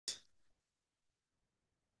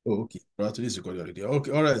Oh, okay. Bratoli is recording already.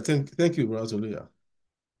 Okay, all right. Thank you, Bratoli. Yeah.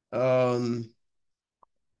 Um,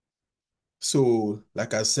 so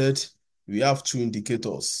like I said, we have two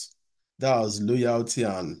indicators. That's loyalty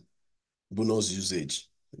and bonus usage.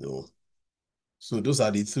 You know, so those are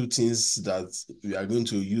the two things that we are going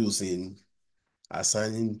to use in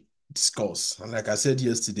assigning scores. And like I said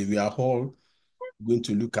yesterday, we are all going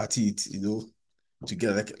to look at it,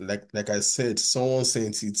 together. Like I said, someone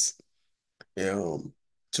sent it um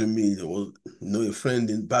to me. It was, a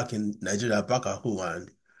friend back in Nigeria, back at home, and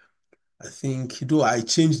I think though I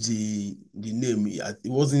changed the name, it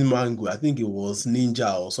wasn't Mango. I think it was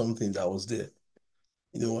Ninja or something that was there.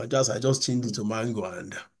 I just changed it to Mango,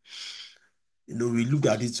 and we looked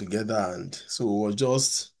at it together, and so it was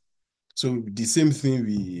just so the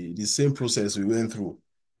same process we went through.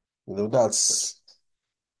 That's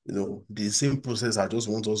the same process. I just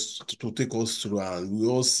want us to take us through, and we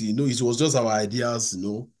all see. It was just our ideas,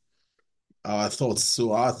 our thoughts.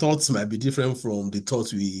 So our thoughts might be different from the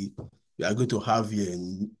thoughts we are going to have here,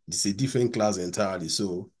 and it's a different class entirely.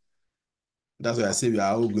 So that's why I say we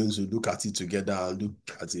are all going to look at it together and look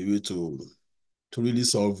at a way to really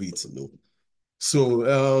solve it. So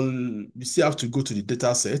you still have to go to the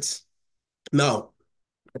data set. Now,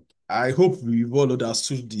 I hope we've all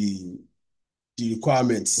understood the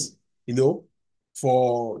requirements,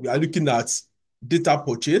 for we are looking at data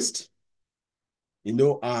purchased,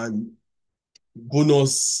 and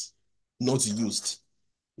bonus not used.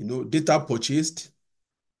 Data purchased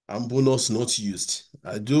and bonus not used.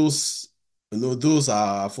 Those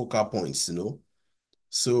are focal points.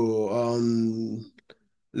 So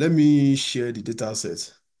let me share the data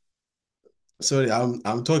set. Sorry,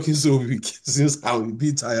 I'm talking so weak since I'm a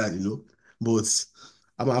bit tired, but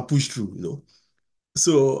I'm gonna push through.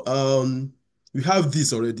 So we have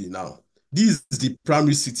this already now. This is the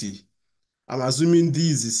primary city. I'm assuming this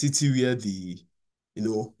is the city where it's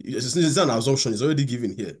an assumption, it's already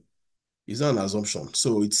given here. It's not an assumption.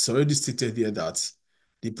 So it's already stated here that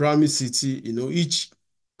the primary city, each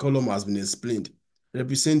column has been explained,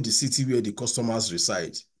 represent the city where the customers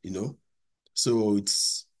reside. So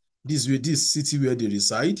it's this city where they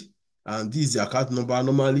reside, and this is the account number.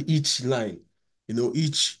 Normally, each line,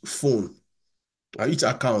 each phone, each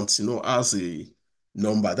account, has a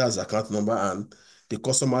number. That's the account number, and the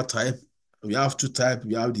customer type. We have two type.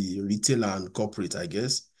 We have the retail and corporate, I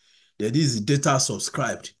guess. Then this is the data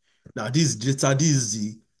subscribed. Now, this data, this is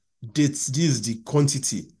the date, this is the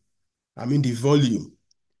quantity. I mean the volume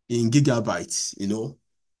in gigabytes.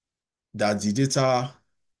 That the data,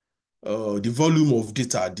 the volume of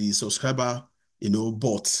data the subscriber,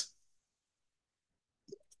 bought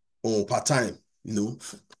or per time.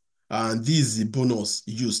 And this is the bonus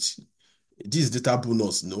used. This data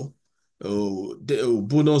bonus, the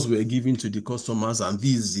bonus were given to the customers, and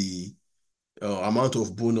this is the amount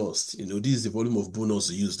of bonus. This is the volume of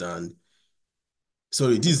bonus used, and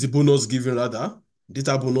sorry, this is the bonus given rather,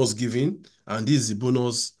 data bonus given, and this is the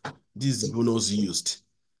bonus used,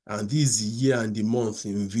 and this is the year and the month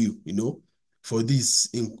in view. For this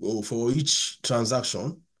for each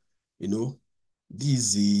transaction, you know, this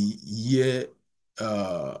is the year,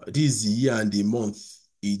 and the month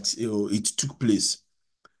it took place.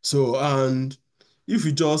 So, and if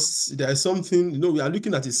you just, there's something, we are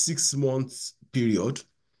looking at a 6 month period.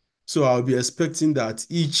 So I'll be expecting that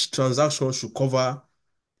each transaction should cover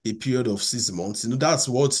a period of 6 months. That's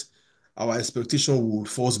what our expectation would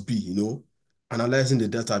first be, analyzing the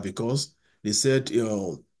data, because they said,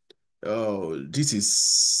 this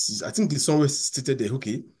is, I think it's somewhere stated there,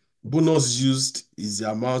 okay, bonus used is the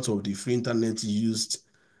amount of the free internet used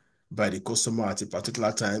by the customer at a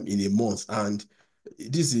particular time in a month. And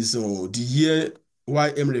this is the year.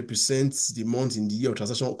 YM represents the month in the year of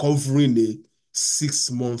transaction covering a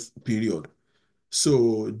 6 month period.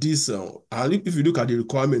 So this, and if you look at the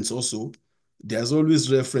requirements also, there's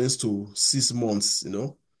always reference to 6 months.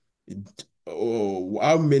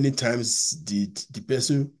 How many times did the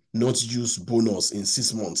person not use bonus in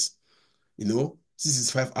 6 months? This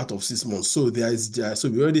is 5 out of 6 months. So so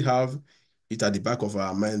we already have it at the back of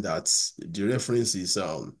our mind that the reference is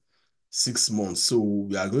 6 months. So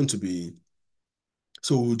we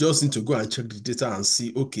just need to go and check the data and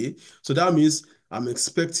see, okay, so that means I'm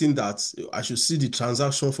expecting that I should see the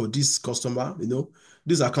transaction for this customer.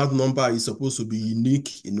 This account number is supposed to be unique,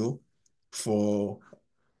 for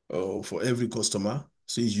for every customer.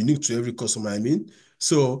 So it's unique to every customer, I mean.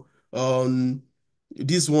 So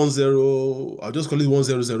this 10, I'll just call it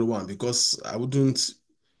 1001, because I wouldn't,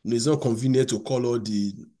 it's not convenient to call all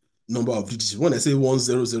the number of digits. When I say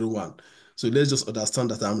 1001, so let's just understand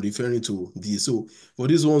that I'm referring to this. So for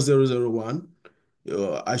this 1001,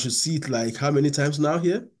 I should see it like how many times now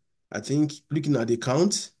here? I think looking at the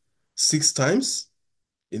count, 6 times,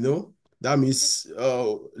 you know. That means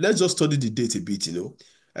let's just study the date a bit, you know.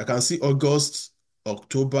 I can see August,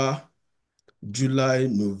 October, July,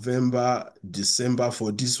 November, December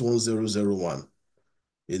for this 1001,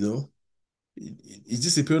 you know. Is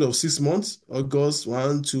this a period of 6 months? August,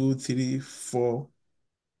 1, 2, 3, 4,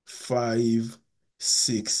 5,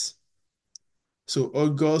 6. So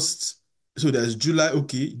August, so there's July,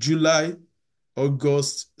 okay, July,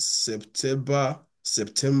 August, September,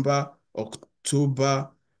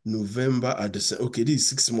 October, November, and December. Okay, this is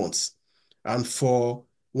 6 months. And for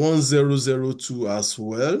 1002 as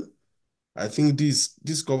well, I think this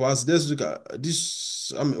covers, let's look at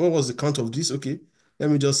this. I mean, what was the count of this? Okay, let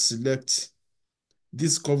me just select.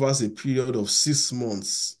 This covers a period of 6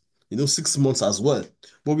 months, 6 months as well.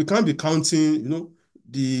 But we can't be counting,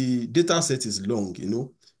 the data set is long,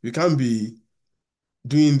 we can't be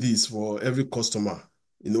doing this for every customer.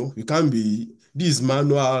 We can't be, this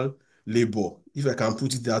manual labor, if I can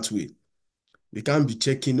put it that way. We can't be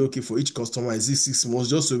checking, okay, for each customer, is it 6 months,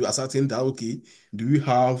 just so we are certain that, okay, do we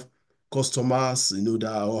have customers,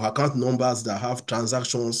 that or account numbers that have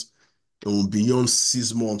transactions beyond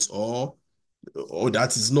 6 months, or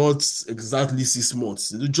that is not exactly 6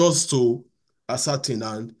 months, just to ascertain.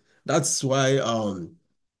 And that's why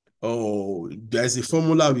there's a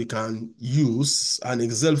formula we can use, an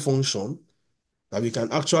Excel function that we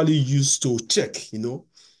can actually use to check,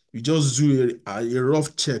 we just do a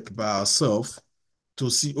rough check by ourselves to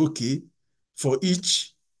see, okay, for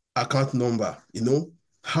each account number,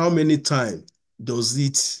 how many times does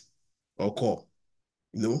it occur?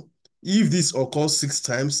 You know, if this occurs 6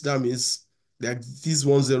 times, that means like this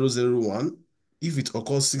 1001, if it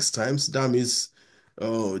occurs 6 times, that means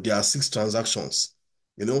there are 6 transactions,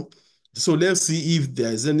 you know. So let's see if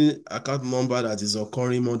there is any account number that is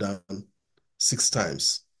occurring more than 6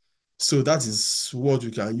 times. So that is what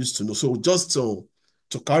we can use to know. So just to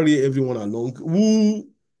carry everyone along,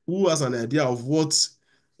 who has an idea of what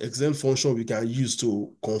Excel function we can use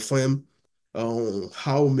to confirm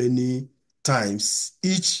how many times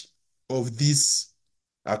each of these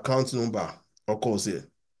account number occurs here,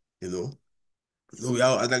 you know. We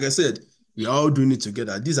are, like I said, we are all doing it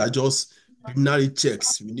together. These are just preliminary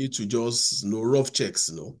checks. We need to just, rough checks,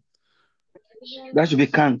 That should be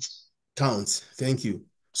count. count. Thank you.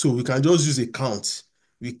 So we can just use a count.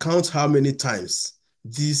 We count how many times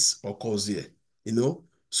this occurs here,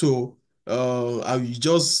 So I will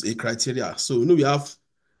just a criteria. So we have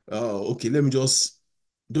okay, let me just,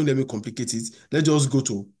 don't let me complicate it. Let's just go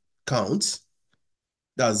to count.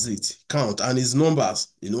 That's it. Count and its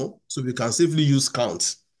numbers, So we can safely use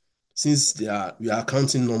count since we are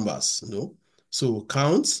counting numbers, So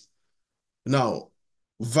count. Now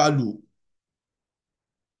value.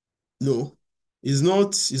 No, it's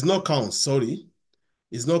not count, sorry.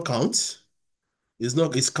 It's not count.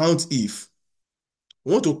 It's count if.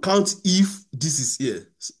 We want to count if this is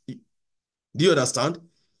here. Do you understand?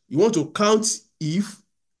 You want to count if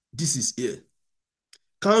this is here.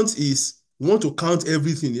 Count is, we want to count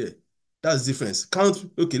everything here. That's the difference. Count,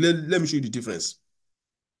 okay, let me show you the difference.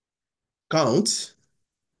 Count,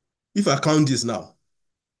 if I count this now,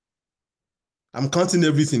 I'm counting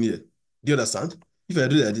everything here. Do you understand? If I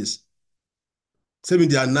do like this, tell me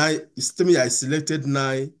there are nine, tell me I selected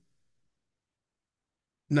nine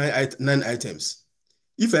items.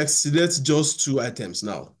 If I select just 2 items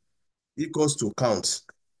now, equals to count.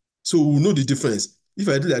 So we'll know the difference. If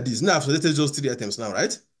I do like this, now I've selected just 3 items now,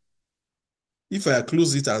 right? If I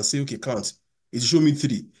close it and say, okay, count, it show me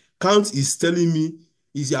 3. Count is telling me,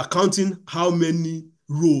 is you're counting how many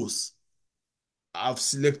rows I've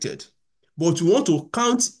selected. But you want to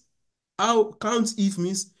count, how count if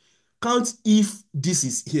means count if this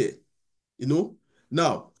is here,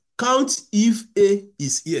 Now, count if A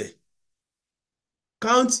is here.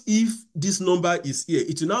 Count if this number is here.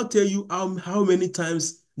 It will now tell you how many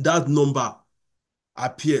times that number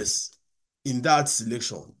appears in that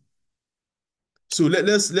selection. So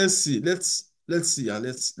let's see. Let's see and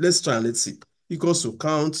let's try and let's see. Equals to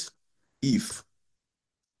count if.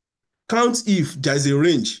 Count if there is a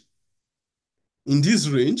range. In this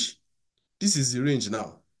range, this is the range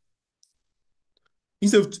now.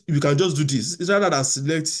 Instead of, you can just do this. It's rather than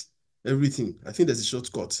select everything. I think there's a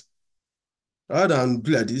shortcut. Rather than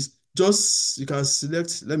do like this, just you can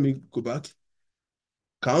select, let me go back.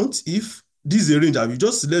 Count if this is a range, and you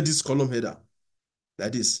just select this column header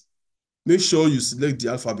like this. Make sure you select the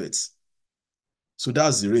alphabet. So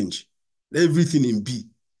that's the range. Everything in B.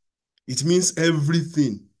 It means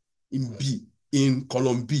everything in B, in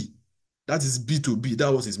column B. That is B to B.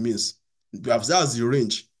 That's what it means. That's the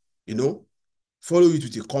range, you know. Follow it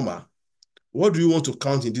with a comma. What do you want to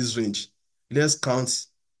count in this range? Let's count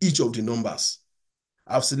each of the numbers.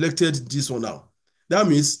 I've selected this one now. That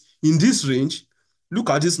means in this range, look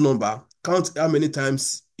at this number, count how many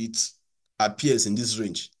times it appears in this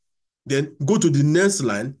range. Then go to the next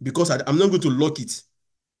line because I'm not going to lock it.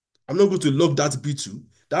 I'm not going to lock that B2.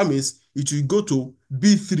 That means it will go to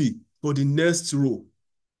B3 for the next row.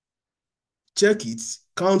 Check it,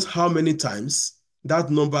 count how many times that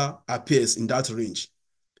number appears in that range.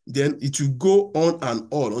 Then it will go on and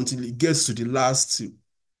on until it gets to the last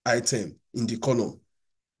item in the column.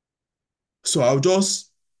 So I'll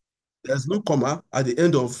just, there's no comma at the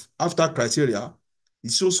end of after criteria.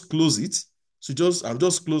 It shows close it. So I'm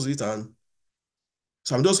just close it and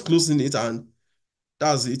so I'm just closing it and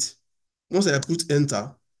that's it. Once I put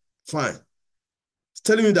enter, fine. It's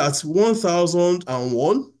telling me that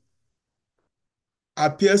 1001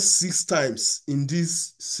 appears 6 times in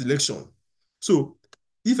this selection. So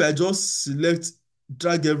if I just select,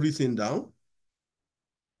 drag everything down,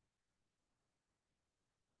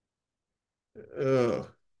 uh,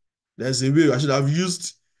 there's a way I should have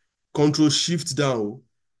used Control Shift down.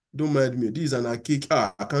 Don't mind me. This is an archaic.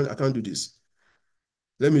 I can't do this.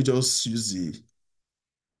 Let me just use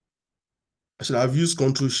I should have used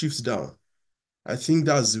Control Shift down. I think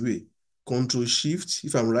that's the way. Control Shift,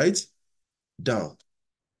 if I'm right, down.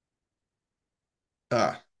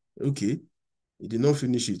 Okay. It did not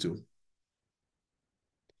finish it. Oh.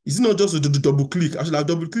 Is it not just a double click? I should have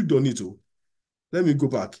double clicked on it. Oh. Let me go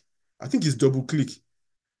back. I think it's double click.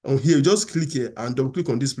 On here, just click here and double click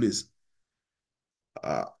on this place.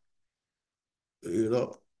 Ah, you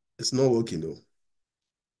know, it's not working though.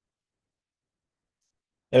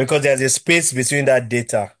 Yeah, because there's a space between that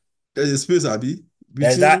data. There's a space, Abby,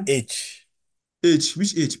 There's that between H. H.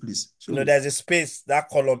 Which H, please? Show me. There's a space, that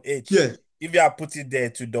column H. Yeah, If you are put it there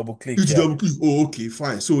to double click, H yeah. double click. Oh, okay,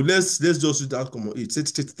 fine. So let's just use that column H.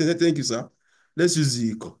 Thank you, sir. Let's use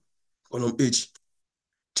the column H.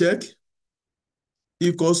 Check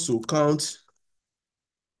equals to count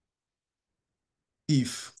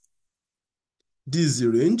if this is the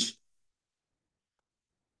range,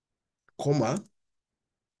 comma,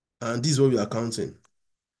 and this is what we are counting.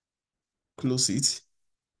 Close it.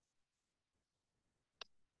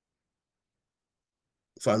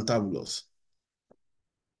 Fantabulous. I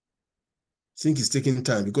think it's taking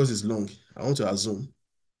time because it's long. I want to assume.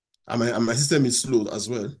 And my system is slow as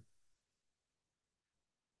well.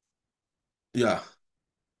 Yeah.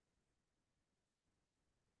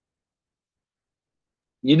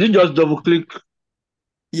 You didn't just double click.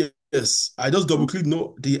 Yes. I just double click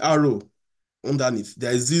no the arrow underneath.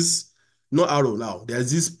 There is this no arrow now. There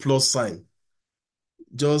is this plus sign.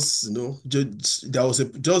 Just there was a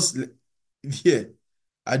just here.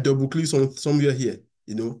 I double click somewhere here,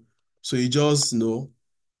 So you just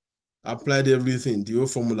applied everything, the whole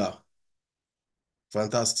formula.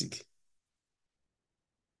 Fantastic.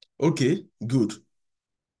 Okay, good.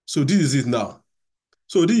 So this is it now.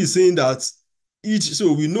 So this is saying that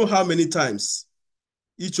so we know how many times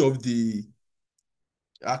each of the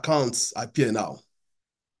accounts appear now.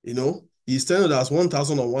 It's telling us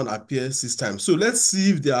 1001 appears 6 times. So let's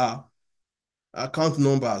see if there are account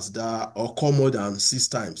numbers that occur more than 6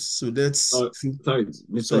 times. So let's Oh, sorry,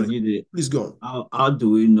 Mr. sorry, Gide, please go on. how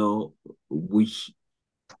do we know which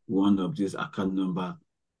one of these account number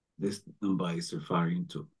this number is referring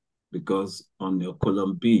to? Because on your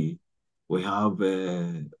column B, we have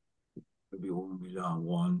maybe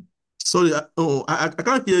 1,000,001. Sorry, I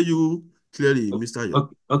can't hear you clearly, Mr. Yo.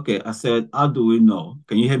 Okay, I said, how do we know?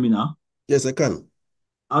 Can you hear me now? Yes, I can.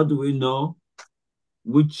 How do we know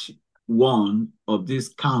which one of these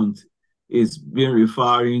count is being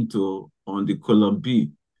referring to on the column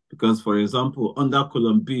B? Because, for example, under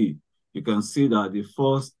column B, you can see that the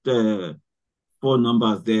first four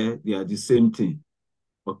numbers there, they are the same thing.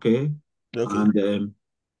 Okay? Okay. And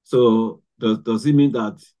so does it mean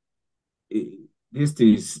that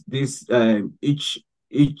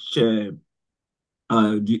each the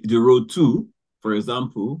row 2, for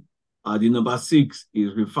example, the number 6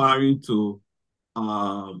 is referring to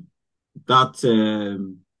um, that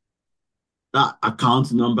that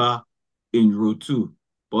account number in row 2,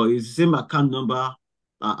 but it's the same account number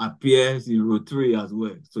that appears in row 3 as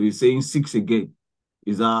well. So you're saying 6 again.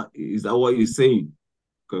 Is that what you're saying?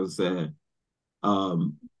 Because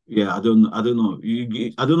yeah, I don't know. I don't know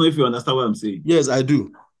if you understand what I'm saying. Yes, I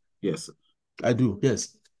do. Yes. I do.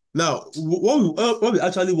 Yes. Now, what we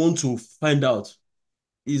actually want to find out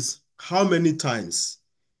is how many times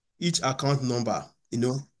each account number,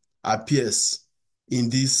 appears in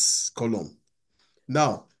this column.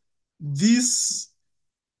 Now, this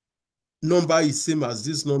number is same as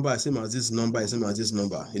this number, same as this number, same as this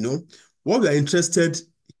number, What we are interested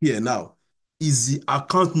here now is the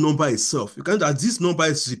account number itself. You can that this number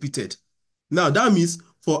is repeated. Now, that means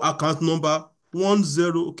for account number 10,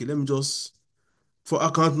 okay, for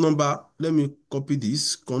account number, let me copy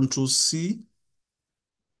this, Control C,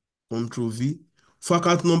 Control V. For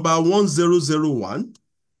account number 1001,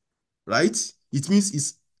 right? It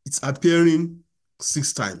means it's appearing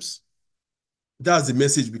 6 times. That's the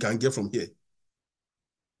message we can get from here.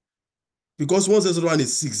 Because 1001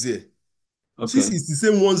 is 6 here. Okay. Since it's the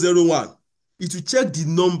same 101, it will check the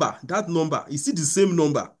number, that number. Is it the same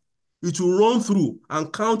number? It will run through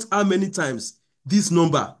and count how many times this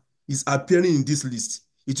number is appearing in this list.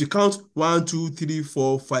 It will count 1, 2, 3,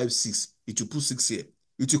 4, 5, 6. It will put 6 here.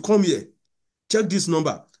 It will come here. Check this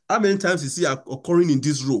number. How many times is it occurring in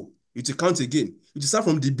this row? It will count again. It will start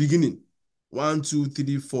from the beginning. 1, 2,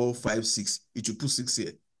 3, 4, 5, 6. It will put 6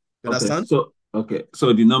 here. You understand? So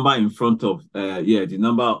the number in front of the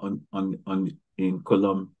number on in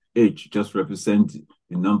column H just represent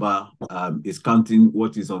the number is counting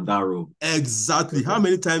what is on that row. Exactly. Okay. How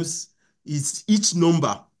many times is each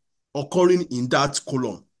number occurring in that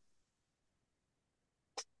column?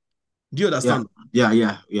 Do you understand?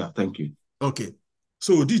 Yeah. Thank you. Okay.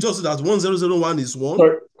 So this just that 1001 is 1.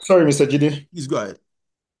 Sorry, Mr. Jide. Please go ahead.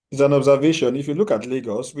 It's an observation. If you look at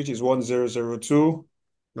Lagos, which is 1002,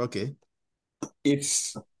 okay,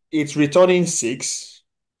 it's returning 6.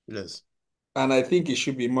 Yes. And I think it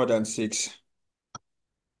should be more than 6.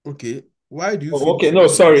 Okay. Why do you feel? Okay, no,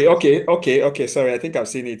 sorry. Okay. Sorry, I think I've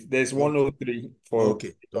seen it. There's 103 for.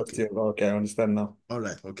 Okay. Okay, I understand now. All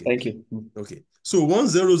right. Okay. Thank you. Okay. So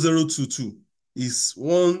 10022 is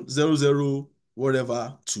 100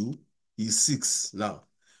 whatever 2 is 6 now.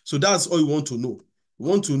 So that's all you want to know. You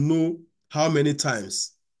want to know how many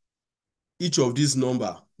times each of these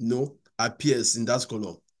number appears in that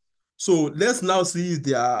column. So let's now see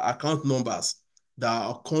their account numbers that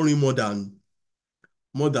are occurring more than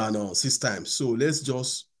 6 times. So let's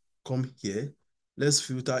just come here. Let's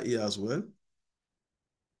filter here as well.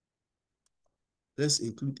 Let's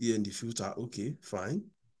include here in the filter. Okay, fine.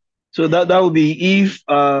 So that would be if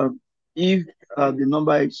the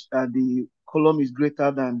number is the column is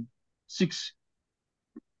greater than 6.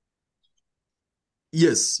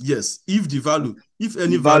 Yes. If the value, if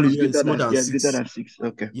any value is more than 6. Greater than 6.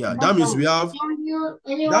 Okay. Yeah, that means we have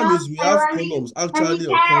columns actually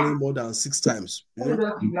occurring more than 6 times. I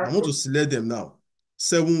want to select them now.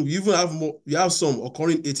 7. We even have more. We have some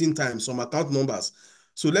occurring 18 times. Some account numbers.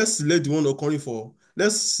 So let's select the one occurring for.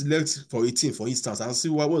 Let's select for 18, for instance, and see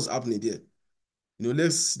what's happening there.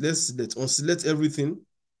 Let's select everything.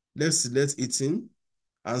 Let's select 18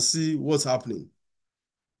 and see what's happening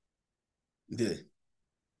there.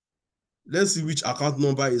 Let's see which account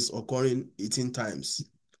number is occurring 18 times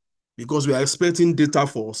because we are expecting data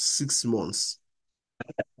for 6 months.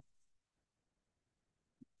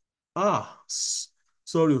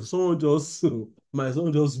 Sorry, my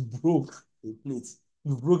son just broke the plate.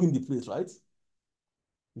 You've broken the plate, right?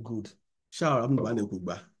 Good. Shower, I'm going to go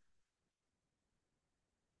back.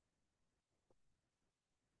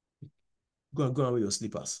 Go and wear your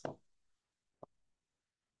slippers.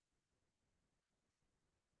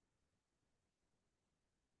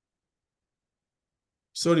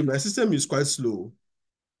 Sorry, my system is quite slow.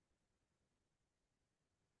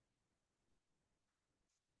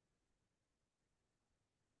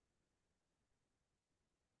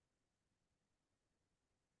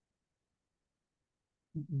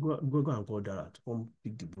 Go and call Dara to come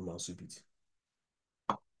pick the broom and sweep it.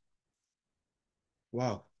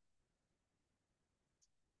 Wow.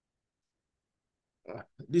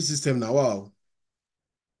 This system now, wow.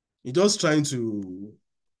 You're just trying to...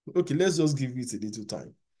 Okay, let's just give it a little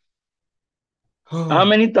time. How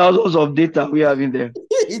many thousands of data we have in there?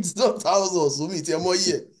 It's not thousands. So it's more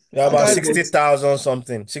here. Yeah, about 60,000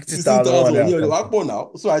 something. 60,000. Yeah,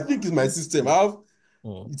 now. So I think it's my system.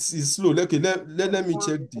 It's slow. Okay, let me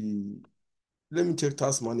check let me check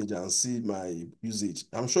Task Manager and see my usage.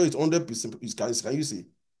 I'm sure it's 100%. Can you see?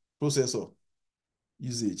 Processor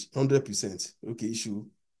usage 100%. Okay, issue.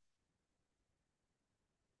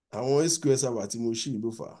 I want SQL Server Timoshi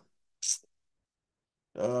Lofa.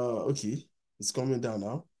 Okay, it's coming down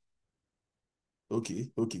now.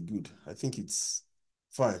 Okay, good. I think it's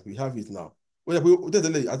fine. We have it now. I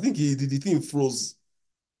think the thing froze.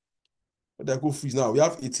 But I go freeze now. We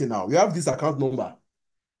have 18 now. We have this account number.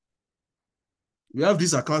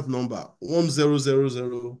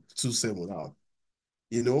 1000027 now.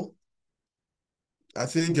 I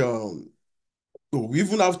think we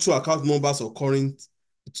even have 2 account numbers occurring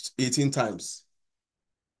 18 times.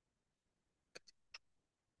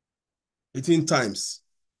 18 times.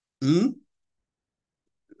 Hmm?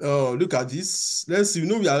 Look at this. Let's see.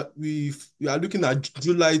 We are looking at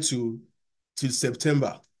July to till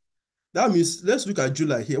September. That means let's look at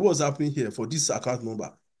July here. What's happening here for this account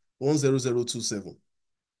number? 10027.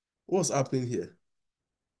 What's happening here?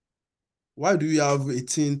 Why do we have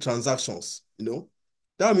 18 transactions?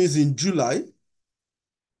 That means in July,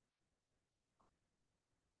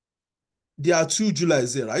 there are 2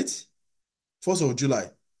 Julys there, right? 1st of July.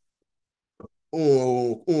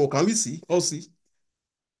 Can we see? All see?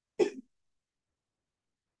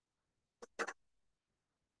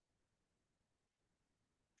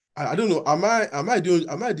 I don't know. Am I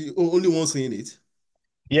the only one saying it?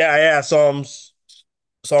 Yeah. Some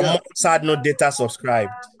Yeah. months had no data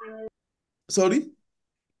subscribed. Sorry?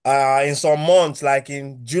 In some months, like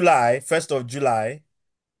in July, 1st of July,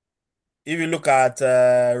 if you look at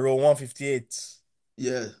row 158,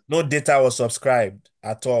 Yeah. no data was subscribed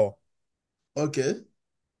at all. Okay.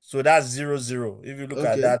 So that's 00. If you look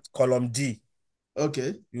at Okay. that column D,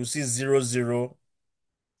 Okay. you see 00.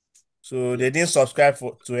 So Yeah. they didn't subscribe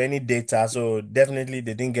to any data, so definitely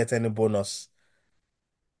they didn't get any bonus.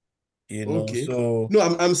 Okay. So No,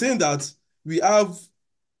 I'm saying that we have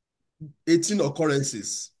 18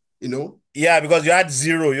 occurrences, yeah, because you had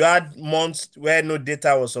 0, you had months where no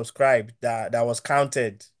data was subscribed that was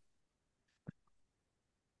counted.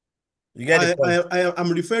 You get the I, point? I, I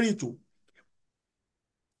am referring to.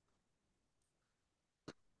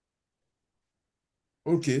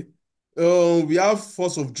 Okay. We have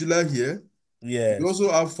 1st of July here. We Yes.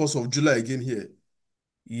 also have 1st of July again here.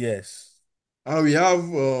 Yes. And we have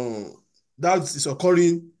that is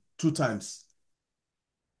occurring 2 times.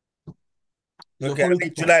 It's Okay, I occurring two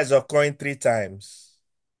think July times. is occurring 3 times.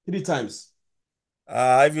 3 times.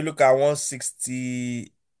 If you look at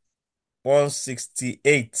 160,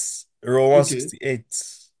 168, row Okay.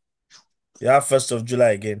 168, you have 1st of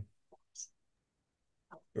July again.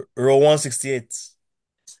 Row 168,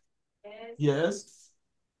 Yes.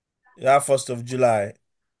 you have 1st of July.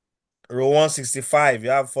 Row 165, you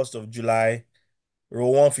have 1st of July. Row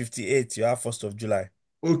 158, you have 1st of July.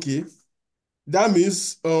 Okay. That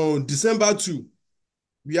means December 2,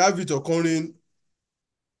 we have it occurring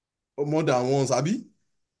more than once, Abi.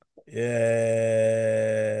 Yeah.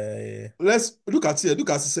 Let's look at here. Look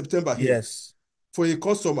at September here. Yes. For a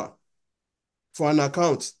customer, for an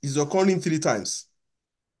account, is occurring 3 times.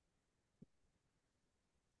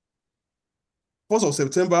 1st of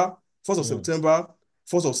September, 1st of Mm. September,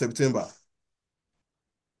 1st of September.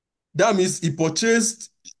 That means he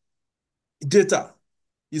purchased data.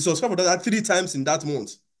 He subscribed for that 3 times in that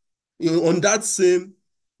month. On that same,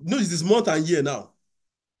 this is month and year now.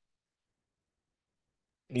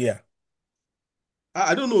 Yeah.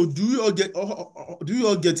 I don't know. Do you all get? Do you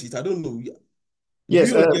all get it? I don't know. Do Yes,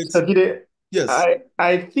 you all get? Mr. Gide, Yes.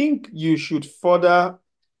 I think you should further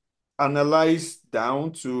analyze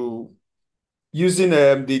down to using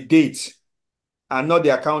the date and not the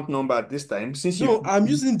account number at this time, since No, I'm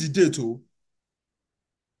using the date. Oh,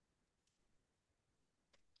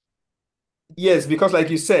 yes, because like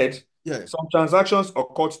you said, yeah. some transactions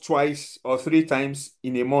occurred twice or 3 times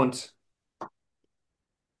in a month.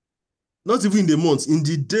 Not even in the month, in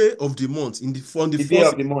the day of the month, on the The day of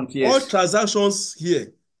first. the month, All yes. transactions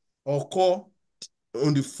here occur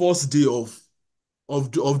on the first day of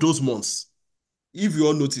those months. If you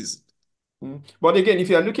all notice, Mm. But again, if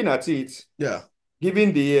you are looking at it, yeah.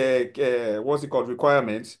 given the what's it called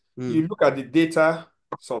requirements, you Mm, look at the data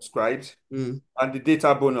subscribed mm, and the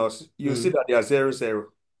data bonus, you see mm. that they are 0 0.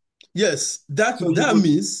 Yes, that So that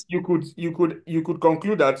means you could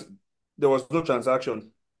conclude that there was no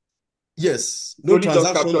transaction. yes, You no only just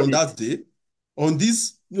transaction captured on it. that day. On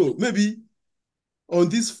this, maybe on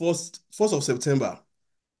this first of September,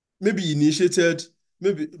 maybe initiated,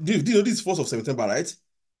 maybe do you know this 1st of September, right?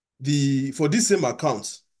 For this same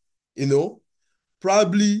account, you know,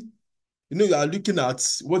 probably you are looking at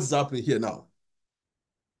what is happening here now.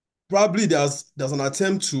 Probably there's an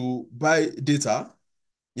attempt to buy data,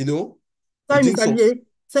 you know, it Sorry, didn't Mr. sub. J.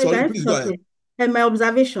 Sorry, can Sorry, I please go stop ahead. here? And my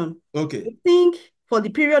observation, I Okay, think for the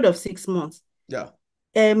period of 6 months, yeah.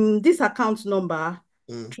 this account number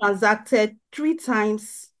Mm, transacted 3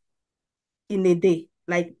 times in a day.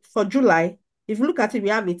 Like for July, if you look at it, we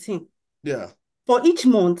have 18. yeah, For each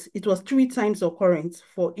month, it was 3 times occurrence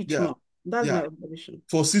for each yeah, month. That's yeah. my observation.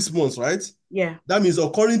 For 6 months, right? Yeah. That means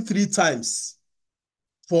occurring 3 times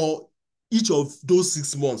for each of those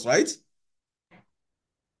 6 months, right?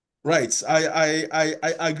 Right.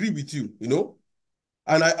 I agree with you,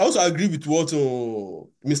 and I also agree with what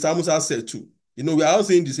Mr. Musa said too. We are all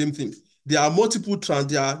saying the same thing. There are multiple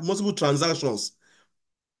transactions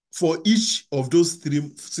for each of those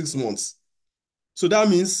 6 months. So that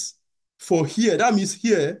means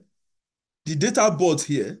here, the data bought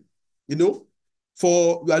here, we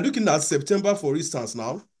are looking at September, for instance,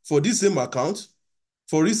 now, for this same account,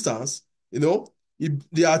 for instance,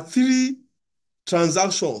 there are 3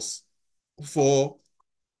 transactions for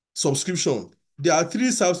subscription. There are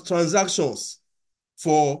 3 transactions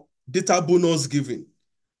for data bonus given.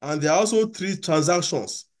 And there are also 3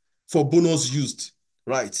 transactions for bonus used,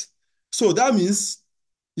 right? So that means,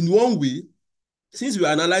 in one way, since we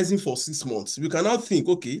are analyzing for 6 months, we can now think,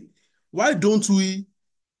 okay, why don't we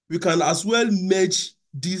can as well merge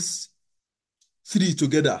these 3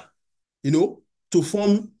 together, to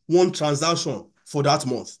form one transaction for that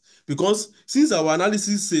month. Because since our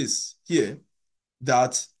analysis says here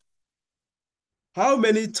that how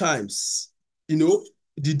many times,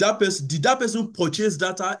 did that person purchase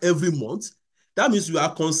data every month? That means we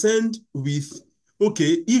are concerned with,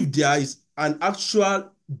 okay, if there is an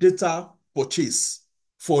actual data purchase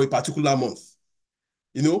for a particular month.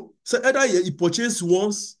 So either he purchased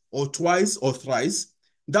once or twice or thrice,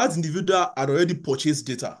 that individual had already purchased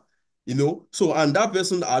data. So, and that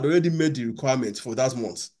person had already made the requirement for that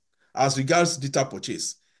month as regards data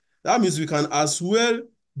purchase. That means we can as well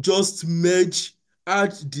just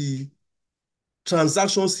add the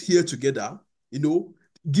transactions here together,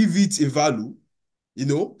 give it a value,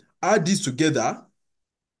 add this together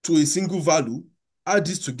to a single value, add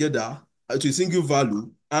this together to a single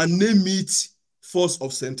value, and name it 1st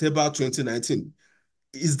of September 2019.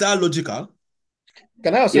 Is that logical?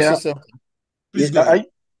 Can I also say Yeah, something? Please yeah. go ahead.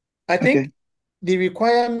 I think Okay. the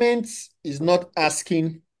requirement is not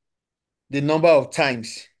asking the number of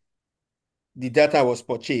times the data was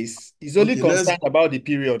purchased. It's only Okay, let's concerned about the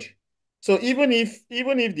period. So even if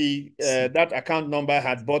the that account number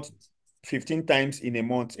had bought 15 times in a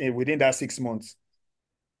month, within that 6 months.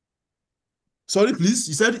 Sorry, please.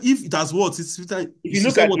 You said if it has what? If You you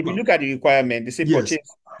look said at what if you now? look at the requirement, they say Yes.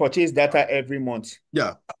 purchase data every month.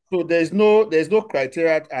 Yeah. So there's no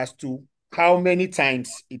criteria as to how many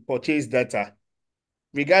times it purchased data,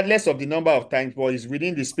 regardless of the number of times, but it's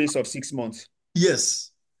within the space of 6 months.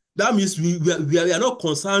 Yes. That means we are not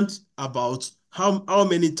concerned about how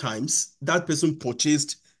many times that person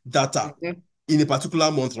purchased data Mhm. in a particular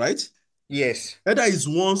month, right? Yes. Whether it's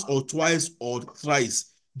once or twice or thrice.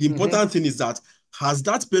 The Mhm. important thing is that has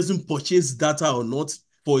that person purchased data or not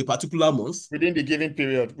for a particular month? Within the given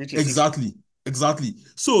period, which is 6 months. Exactly.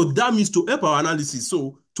 So that means to help our analysis,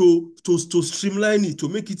 so to streamline it, to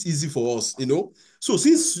make it easy for us, So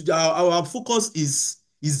since our focus is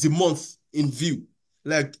the month in view,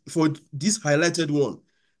 like for this highlighted one,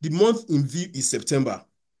 the month in view is September.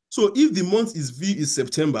 So if the month is view is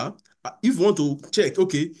September, if you want to check,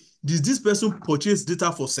 okay, did this person purchase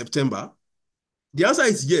data for September? The answer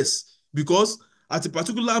is yes, because at a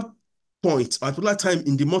particular point, a particular time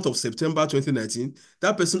in the month of September 2019,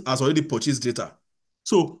 that person has already purchased data.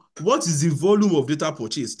 So what is the volume of data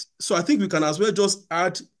purchased? So I think we can as well just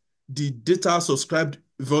add the data subscribed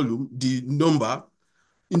volume, the number,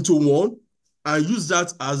 into one and use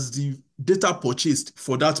that as the data purchased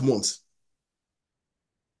for that month.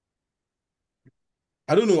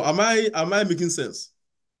 I don't know. Am I making sense?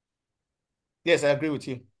 Yes, I agree with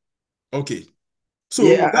you. Okay. So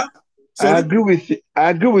Yeah, that sorry. I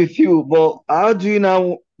agree with you, but how do you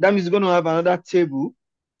now? That means you're going to have another table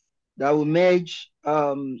that will merge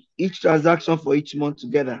each transaction for each month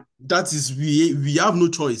together. That is we have no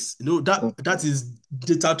choice. That Okay. is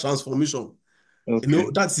data transformation. Okay.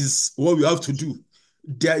 That is what we have to do.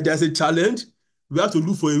 There's a challenge. We have to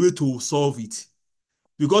look for a way to solve it.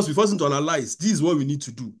 Because we first need to analyze this is what we need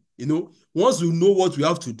to do. Once we know what we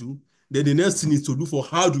have to do, then the next thing is to look for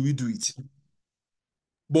how do we do it.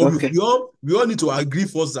 But Okay. we all need to agree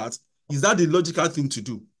first that is that the logical thing to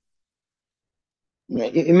do. Yeah,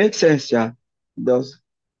 it makes sense, yeah. It does.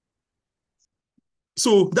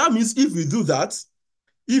 So that means if we do that,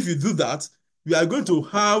 we are going to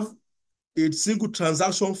have a single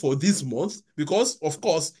transaction for this month because, of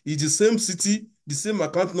course, it's the same city, the same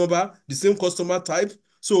account number, the same customer type.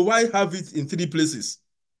 So why have it in 3 places?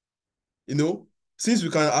 Since we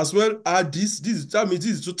can as well add that means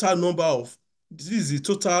this is the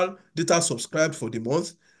total data subscribed for the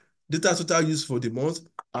month, data total used for the month,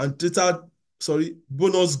 and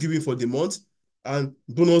bonus given for the month, and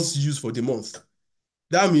bonus used for the month.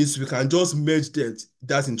 That means we can just merge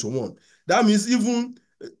that into one. That means even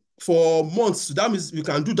for months, that means we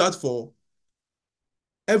can do that for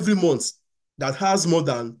every month that has more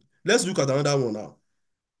than, let's look at another one now.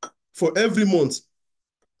 For every month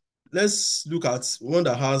let's look at one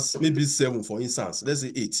that has maybe 7, for instance. Let's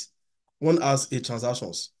say 8. One has 8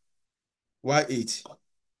 transactions. Why 8?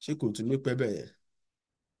 Ṣé kò tún ní pẹ́ bẹ́ẹ̀ yẹn?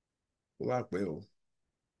 Wá pẹ́ o.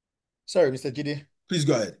 Sorry, Mr. Jide. Please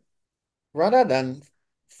go ahead. Rather than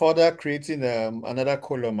further creating another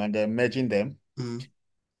column and merging them,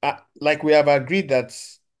 like we have agreed that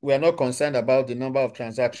we are not concerned about the number of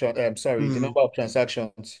transactions. The number of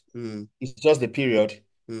transactions. It's just the period.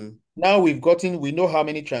 Now we know how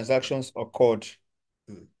many transactions occurred,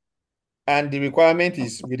 and the requirement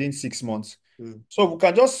is within 6 months. So we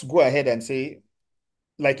can just go ahead and say,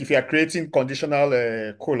 like if you are creating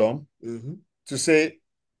conditional column, to say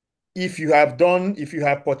if you have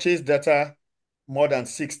purchased data more than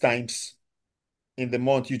 6 times in the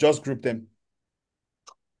month, you just group them.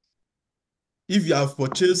 If you have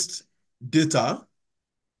purchased data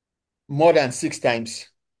more than 6 times,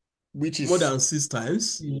 which is more than 6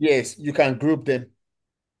 times, yes, you can group them.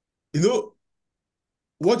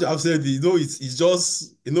 What you have said, it's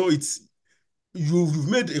just, you've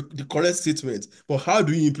made the correct statement, but how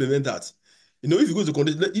do you implement that? If you go to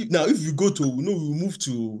condition, now if you go to,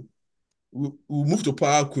 we'll move to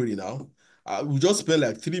Power Query now. We'll just spend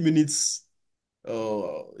like 3 minutes. That's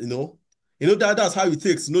how it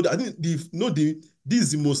takes. I think this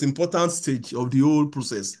is the most important stage of the whole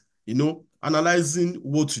process. Analyzing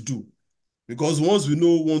what to do, because once we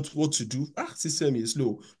know what to do, system is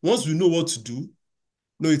slow. Once we know what to do,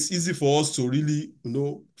 it's easy for us to really,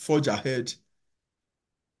 forge ahead.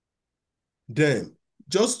 Then,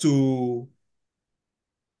 just to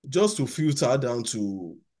filter down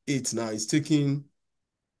to 8 now, it's taking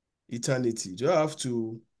eternity. Do I have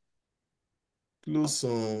to close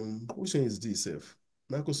some? Which one is this?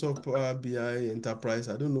 Microsoft Power BI Enterprise.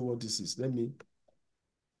 I don't know what this is. Let me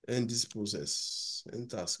end this process. End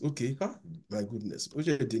task. Okay. My goodness.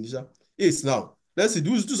 Okay, Denisha. 8 now. Let's see.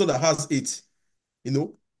 Do something that has 8.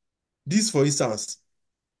 This, for instance,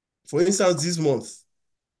 this month,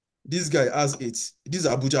 this guy has 8. This is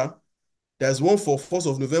Abuja. There's one for 1st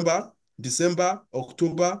of November, December,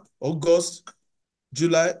 October, August,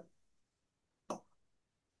 July.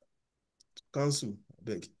 Cancel,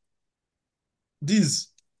 beg. This,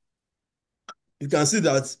 you can see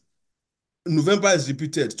that November is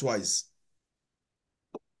repeated twice.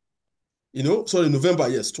 Sorry, November,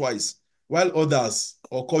 yes, twice. While others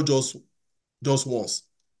occur just once.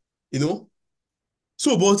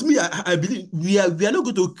 So, but me, I believe we are not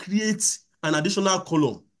going to create an additional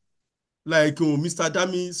column like Mr.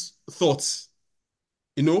 Dami's thoughts.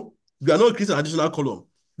 We are not creating an additional column.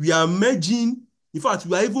 We are merging. In fact,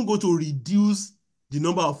 we are even going to reduce the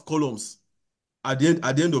number of columns at the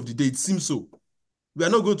end of the day. It seems so. We are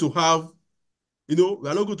not going to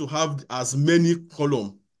have, as many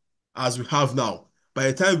columns as we have now.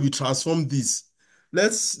 By the time we transform this,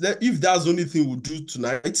 if that's the only thing we'll do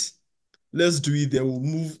tonight, let's do it, then we'll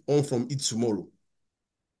move on from it tomorrow.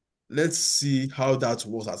 Let's see how that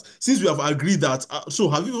works out. Since we have agreed that, so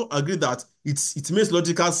have you agreed that it makes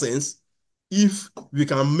logical sense if we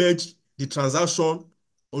can merge the transaction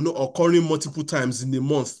occurring multiple times in a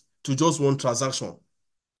month to just one transaction?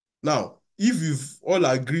 Now, if you've all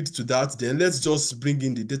agreed to that, then let's just bring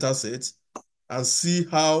in the data set and see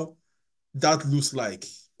how that looks like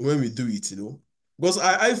when we do it, Because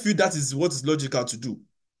I feel that is what is logical to do,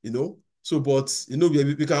 So, but,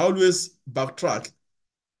 we can always backtrack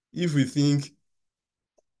if we think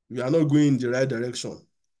we are not going in the right direction.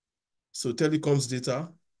 So telecoms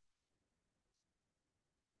data.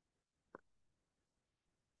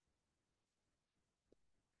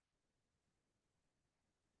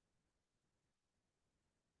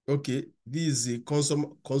 Okay, this is a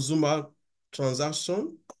consumer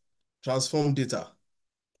transaction, transform data.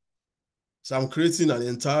 So I'm creating an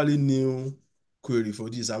entirely new query for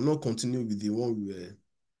this. I'm not continuing with the one we were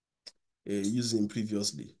using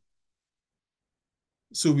previously.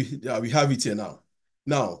 So we have it here now.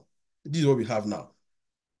 Now, this is what we have now.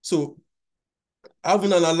 So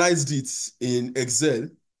having analyzed it in Excel,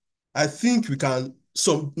 I think we can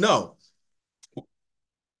now.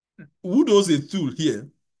 Who knows a tool here?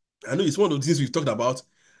 I know it's one of the things we've talked about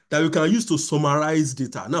that we can use to summarize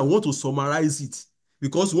data. Now, we want to summarize it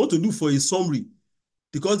because we want to look for a summary,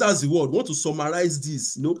 because that's the word. We want to summarize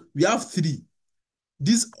this. We have 3.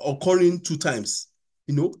 This occurring 2 times.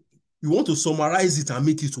 We want to summarize it and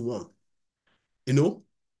make it 1. We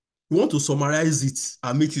want to summarize it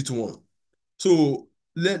and make it 1. So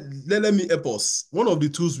let me help us. One of the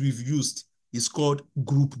tools we've used is called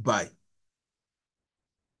group by.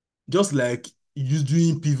 Just like you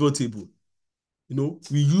doing pivot table.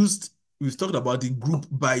 We've talked about the group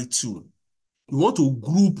by tool. We want to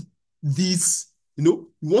group these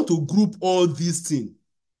You want to group all these things,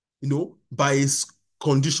 by a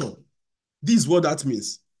condition. This is what that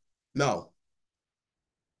means. Now,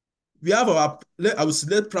 we have I will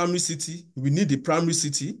select primary city. We need the primary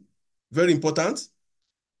city. Very important.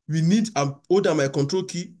 We need, hold down my control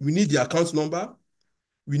key. We need the account number.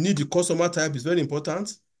 We need the customer type. It's very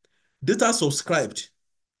important. Data subscribed.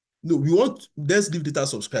 No, let's leave data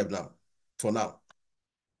subscribed now, for now.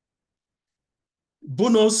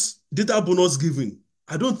 Data bonus given.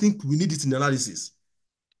 I don't think we need it in analysis.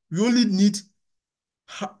 We only need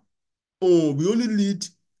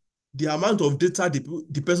the amount of data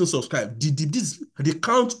the person subscribed, the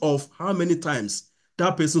count of how many times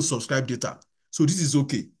that person subscribed data. So this is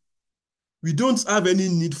okay. We don't have any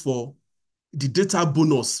need for the data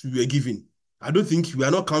bonus we were given. I don't think we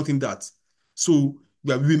are not counting that. So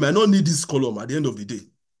we might not need this column at the end of the day.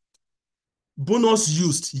 Bonus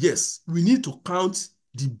used, yes, we need to count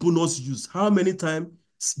the bonus used. How many times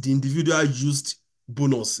the individual used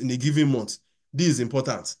bonus in a given month. This is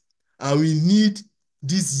important. And we need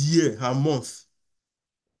this year and month.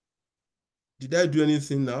 Did I do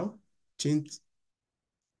anything now? Change.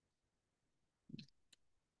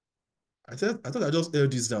 I thought I just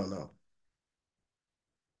held this down now.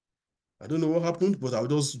 I don't know what happened, but I'll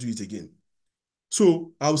just do it again.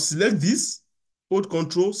 So I'll select this, hold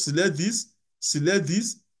control, select this, select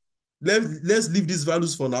this. Let's leave these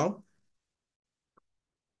values for now.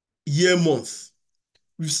 Year, month.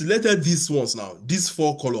 We've selected these ones now, these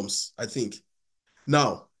 4 columns, I think.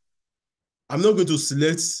 Now, I'm not going to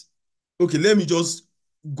select, okay, let me just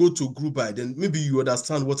go to group by, then maybe you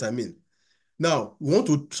understand what I mean. Now, we want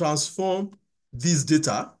to transform this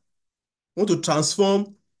data. We want to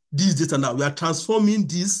transform this data now. We are transforming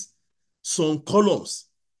some columns.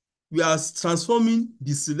 We are transforming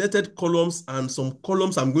the selected columns and some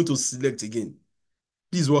columns I'm going to select again.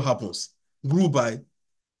 This is what happens. Group by.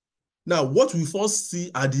 Now, what we first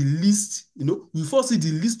see are the list, we first see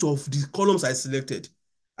the list of the columns I selected.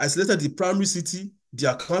 I selected the primary city,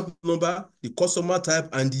 the account number, the customer type,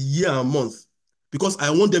 and the year and month, because I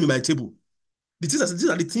want them in my table. These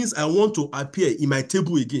are the things I want to appear in my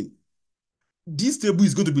table again. This table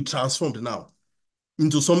is going to be transformed now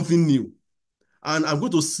into something new. And I'm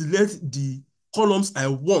going to select the columns I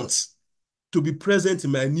want to be present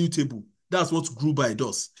in my new table. That's what group by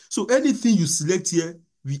does. So anything you select here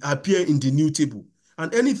will appear in the new table.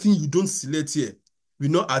 And anything you don't select here will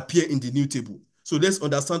not appear in the new table. So let's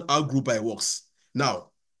understand how group by works. Now,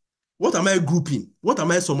 what am I grouping? What am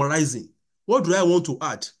I summarizing? What do I want to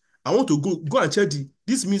add? I want to go and check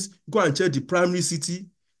this means go and check the primary city,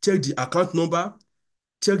 check the account number,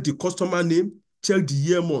 check the customer name, check the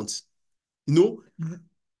year, month.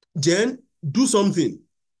 Then do something.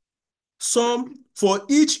 For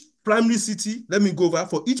each primary city, let me go over,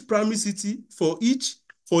 for each primary city, for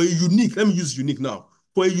a unique, let me use unique now.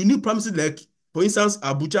 For a unique primary city, like, for instance,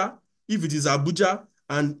 Abuja, if it is Abuja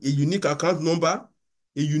and a unique account number,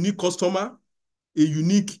 a unique customer, a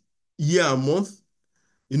unique year and month,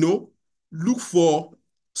 look for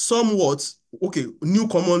somewhat, okay, new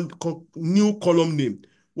column name.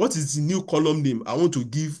 What is the new column name I want to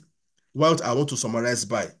give what I want to summarize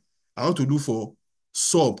by? I want to look for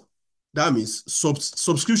sub. That means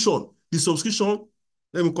subscription. The subscription,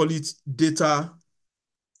 let me call it data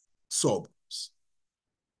subs.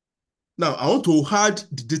 Now, I want to add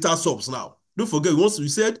the data subs now. Don't forget, we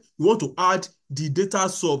said we want to add the data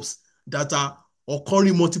subs that are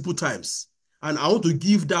occurring multiple times. And I want to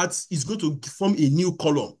give that, it's going to form a new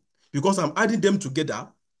column because I'm adding them together.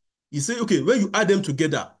 You say, okay, when you add them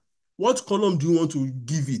together, what column do you want to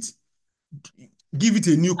give it? Give it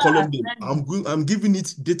a new column name. I'm giving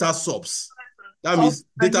it data subs. That means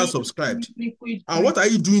data subscribed. And what are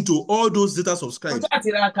you doing to all those data subscribed?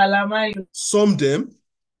 Sum them.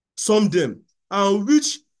 And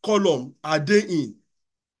which column are they in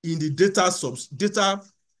the data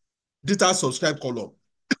subscribe column?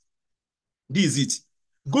 This is it.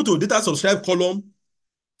 Go to data subscribe column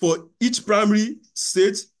for each primary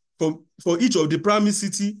state, for each of the primary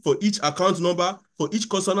city, for each account number, for each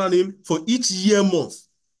customer name, for each year, month.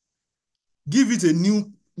 Give it a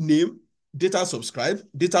new name, data subscribe,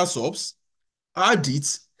 data subs, add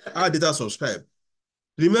data subscribe.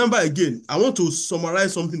 Remember again, I want to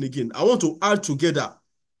summarize something again. I want to add together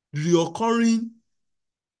reoccurring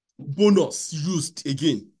bonus used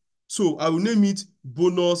again. So I will name it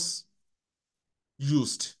bonus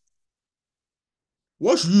used.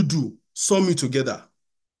 What should you do? Sum it together.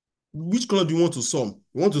 Which column do you want to sum?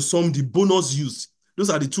 You want to sum the bonus used. Those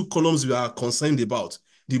are the 2 columns we are concerned about.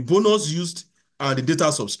 The bonus used and the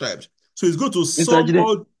data subscribed. So it's going to sum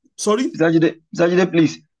all. Sorry? Mr. Jide,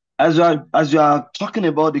 please. as you are talking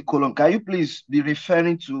about the column, can you please be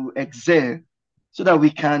referring to Excel so that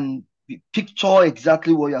we can picture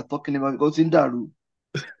exactly what you are talking about? Because in that room,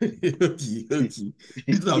 Okay. This is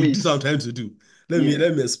please. what I'm trying to do. Yeah.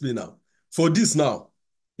 Let me explain now. For this now,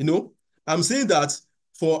 I'm saying that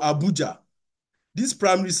for Abuja, this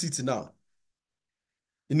primary city now,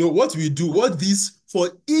 what we do, what this for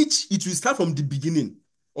each, it will start from the beginning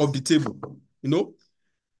of the table.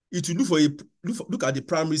 It will look at the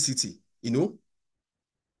primary city.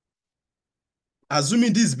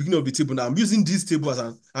 Assuming this is the beginning of the table now, I'm using this table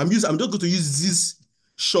I'm just going to use this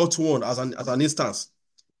short one as an instance.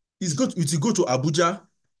 It will go to Abuja.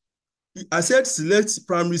 I said select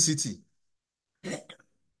primary city.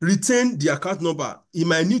 Retain the account number. In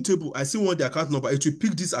my new table, I still want the account number. It will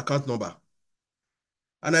pick this account number.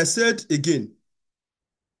 And I said again,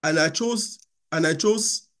 and I chose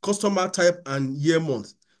customer type and year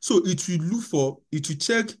month. So it will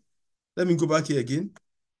check. Let me go back here again.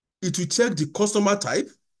 It will check the customer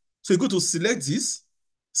type. So you go to select this,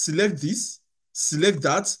 select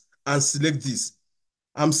that, and select this.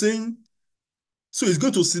 I'm saying, so it's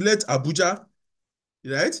going to select Abuja,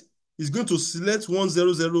 right? It's going to select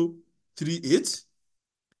 10038.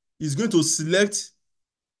 It's going to select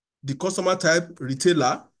the customer type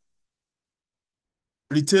retailer.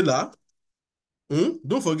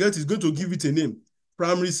 Don't forget, it's going to give it a name.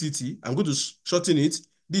 Primary city. I'm going to shorten it.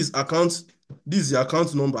 This is the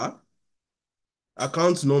account number.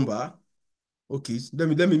 Account number. Okay, let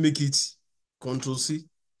me make it Control C.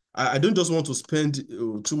 I don't just want to spend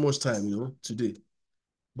too much time, today.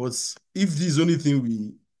 But if this is the only thing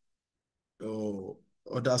we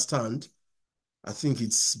understand, I think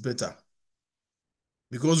it's better.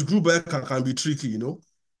 Because group by can be tricky,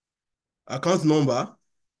 Account number,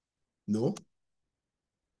 no.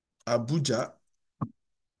 Abuja,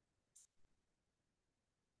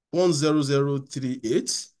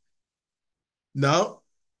 10038. Now,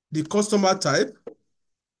 the customer type,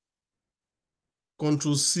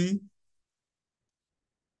 Control C,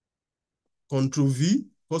 Control V,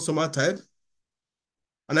 customer type.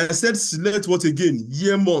 And I said select what again?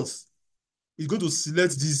 Year month. It's going to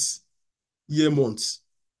select this year month.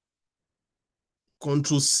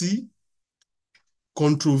 Control C,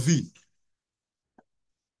 Control V.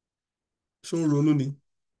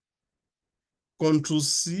 Control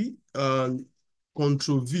C and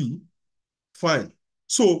Control V. Fine.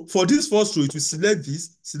 So for this first row, it will select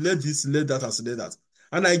this, select that, and select that.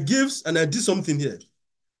 And I did something here.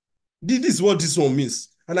 This is what this one means.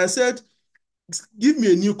 And I said, give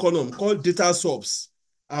me a new column called data subs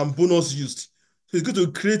and bonus used. So it's going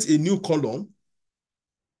to create a new column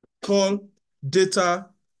called data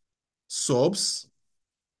subs,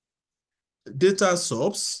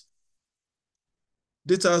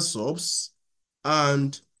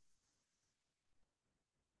 and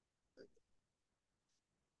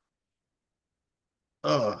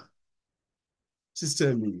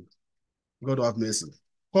system, God have mercy.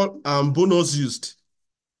 Called bonus used.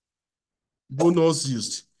 Bonus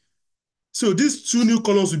used. So these two new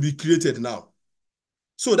columns will be created now.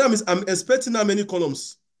 So that means I'm expecting how many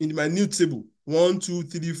columns in my new table? 1, 2,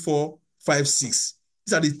 3, 4, 5, 6.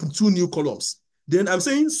 These are the two new columns. Then I'm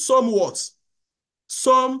saying sum what?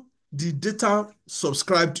 Sum the data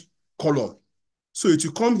subscribed column. So it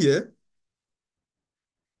will come here.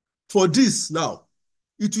 For this now,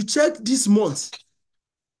 it will check this month.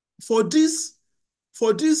 For this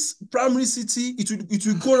primary city, it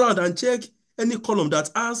will go around and check any column that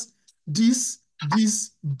has this,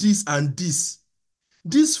 and this.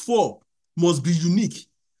 These four must be unique.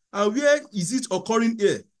 And where is it occurring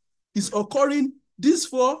here? It's occurring, these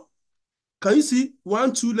four. Can you see?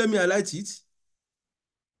 1, 2, let me highlight it.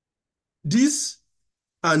 This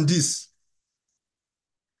and this.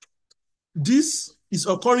 This is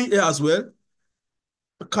occurring here as well.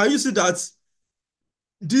 Can you see that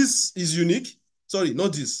this is unique? Sorry,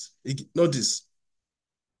 not this. Not this.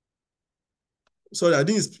 Sorry, I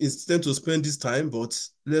didn't intend to spend this time, but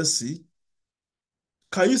let's see.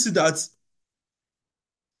 Can you see that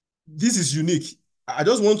this is unique? I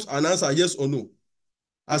just want an answer, yes or no.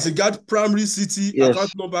 As regard primary city, Yes.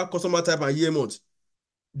 account number, customer type, and year month.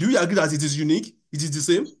 Do you agree that it is unique? It is the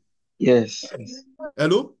same? Yes.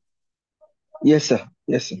 Hello? Yes, sir.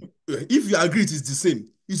 Yes, sir. If you agree it is the same,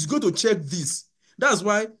 it's going to check this. That's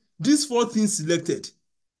why these four things selected,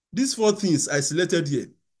 these four things I selected here,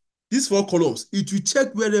 these four columns, it will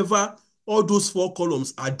check wherever all those four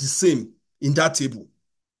columns are the same in that table.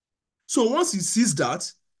 So once it sees that,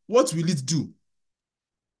 what will it do?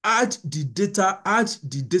 Add the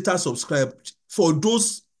data subscribed for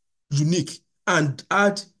those unique and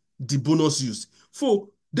add the bonus used.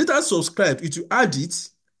 Data subscribed, it will add it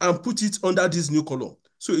and put it under this new column.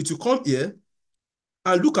 So it will come here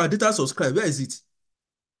and look at data subscribed. Where is it?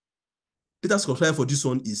 Data subscribed for this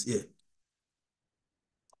one is here.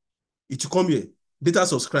 It will come here. Data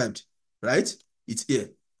subscribed, right? It's here.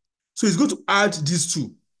 So it's going to add these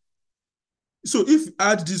two. So if you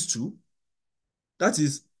add these two, that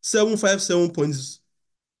is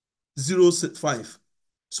 757.05.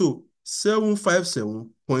 So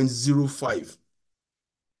 757.05.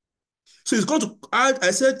 So it's going to add,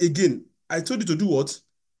 I said again, I told you to do what?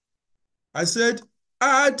 I said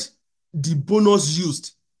add the bonus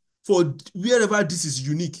used for wherever this is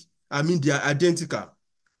unique. I mean, they are identical.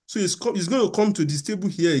 So it's going to come to this table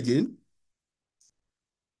here again.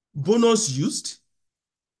 Bonus used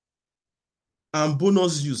and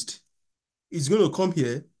bonus used. It's going to come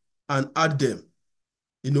here and add them.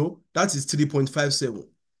 You know, that is 3.57.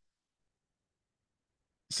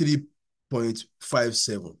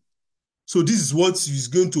 3.57. So this is what it's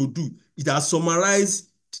going to do. It has summarized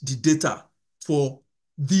the data for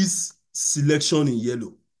this selection in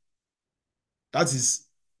yellow. That is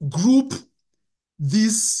group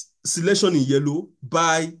this selection in yellow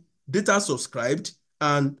by data subscribed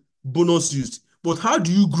and bonus used. But how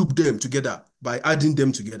do you group them together? By adding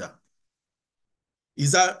them together.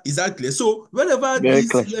 Is that clear? So whenever Very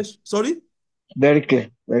this clear. sorry? Very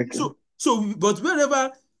clear. Very clear. But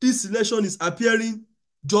whenever this selection is appearing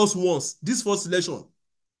just once, this first selection,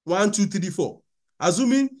 1, 2, 3, 4,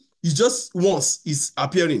 assuming it's just once is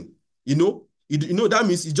appearing, that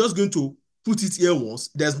means it's just going to put it here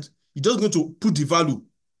once. It's just going to put the value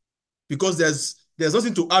because there's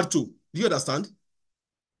nothing to add to. Do you understand?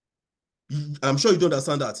 I'm sure you don't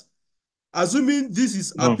understand that. Assuming this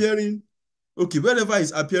is appearing, okay, wherever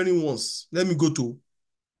it's appearing once, let me go to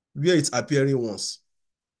where it's appearing once.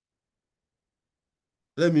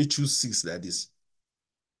 Let me choose 6 like this.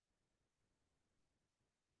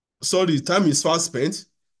 Sorry, time is fast spent,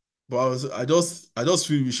 but I just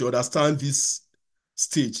feel we should understand this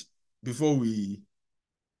stage before we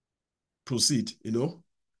proceed,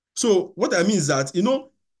 So what I mean is that,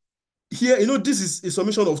 here, this is a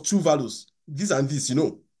summation of 2 values, this and this,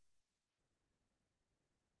 Do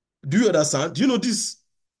you understand? Do you know this?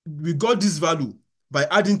 We got this value by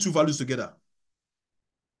adding 2 values together.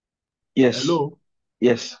 Yes. Hello?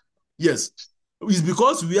 Yes. Yes. It's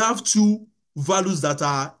because we have 2 values that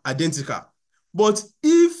are identical. But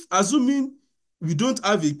if, assuming we don't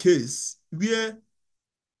have a case where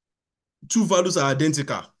 2 values are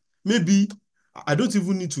identical, maybe I don't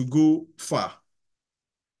even need to go far.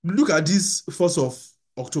 Look at this 1st of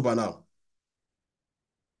October now.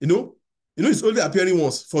 It's only appearing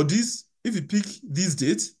once. For this, if you pick this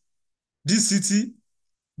date, this city,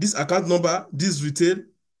 this account number, this retail,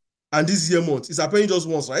 and this year month, it's appearing just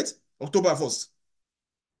once, right? October 1st.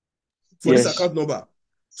 For this account number.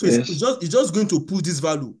 So it's just going to put this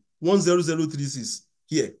value 10036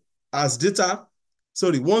 here as data,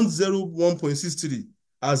 101.63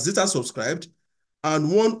 as data subscribed, and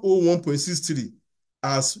 101.63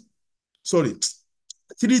 as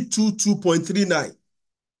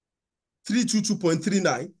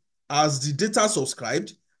 322.39 as the data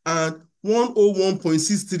subscribed, and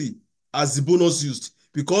 101.63 as the bonus used,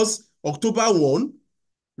 because October 1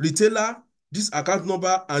 retailer, this account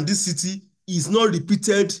number, and this city is not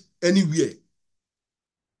repeated anywhere.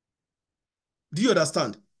 Do you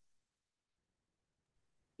understand?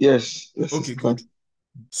 Yes. Okay, good.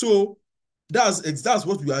 So that's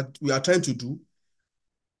what we are trying to do.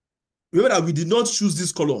 Remember that we did not choose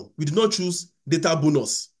this column. We did not choose data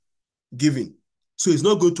bonus given. So it's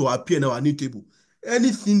not going to appear in our new table.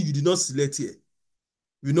 Anything you did not select here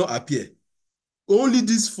will not appear. Only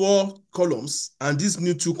these 4 columns and these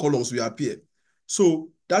new 2 columns will appear. So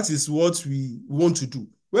that is what we want to do.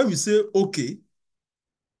 When we say okay,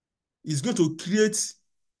 it's going to create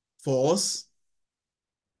for us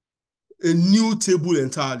a new table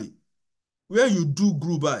entirely. When you do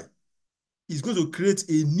group by, it's going to create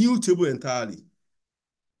a new table entirely.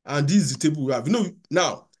 And this is the table we have.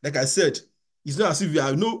 Now, like I said, it's not as if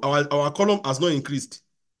our column has not increased.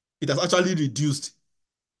 It has actually reduced.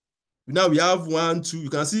 Now we have 1, 2. You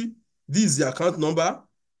can see this is the account number.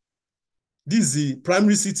 This is the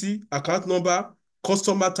primary city, account number,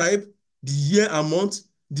 customer type, the year and month,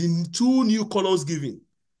 the 2 new columns given.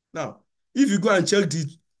 Now, if you go and check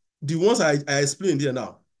the ones I explained here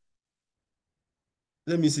now,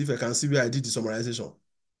 let me see if I can see where I did the summarization.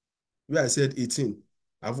 Where I said 18.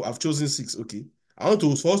 I've chosen 6. Okay. I want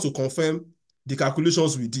for us to confirm the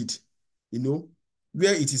calculations we did,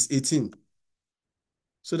 where it is 18.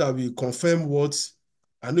 So that we confirm what,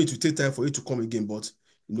 I know it will take time for it to come again, but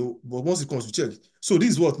but once it comes, we check. So this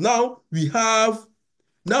is what now we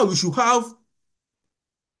should have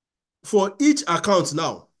for each account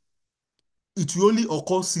now, it will only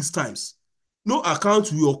occur 6 times. No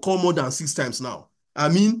account will occur more than 6 times now. I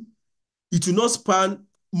mean, it will not span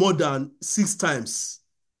more than 6 times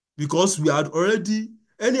because we had already,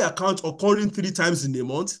 any account occurring 3 times in a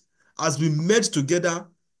month has been merged together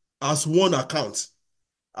as one account,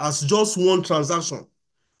 as just one transaction.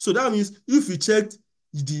 So that means if we check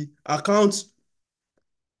the account,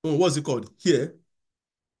 what's it called? Here,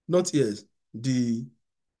 not here.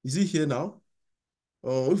 Is it here now?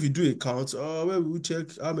 If you do a count, where we check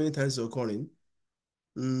how many times it's occurring.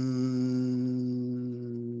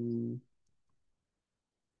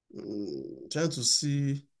 Trying to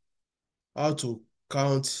see how to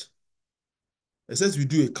count. Except we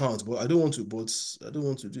do a count, but I don't want to. But I don't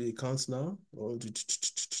want to do a count now. Let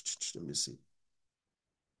me see.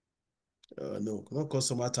 No, not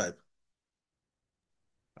customer type.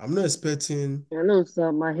 I'm not expecting. Hello,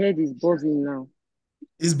 sir. My head is buzzing now.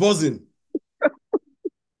 It's buzzing.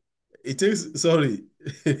 It takes. Sorry.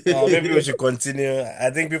 Maybe we should continue. I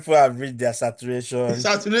think people have reached their saturation.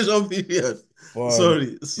 Saturation period. Point.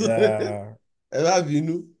 Sorry. Yeah. Maybe we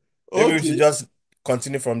should Okay. just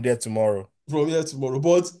continue from there tomorrow. From here tomorrow.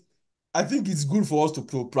 But I think it's good for us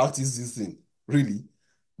to practice this thing, really.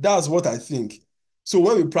 That's what I think. So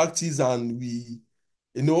when we practice and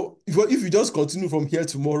if we just continue from here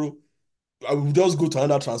tomorrow, I will just go to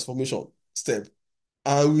another transformation step.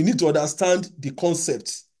 And we need to understand the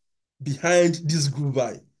concept behind this group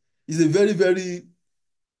buy. It's a very, very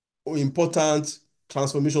important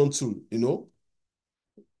transformation tool.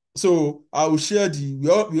 So I will share we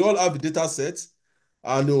all have the data set,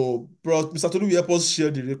 and Mr. Tolu will help us share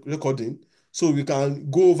the recording so we can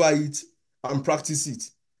go over it and practice it.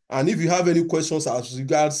 And if you have any questions as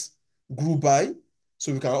regards group buy,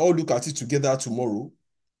 so we can all look at it together tomorrow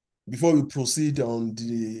before we proceed on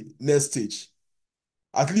the next stage.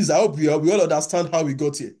 At least I hope we all understand how we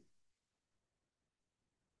got here.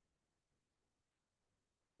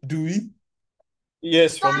 Do we?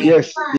 Yes, for me. Yes.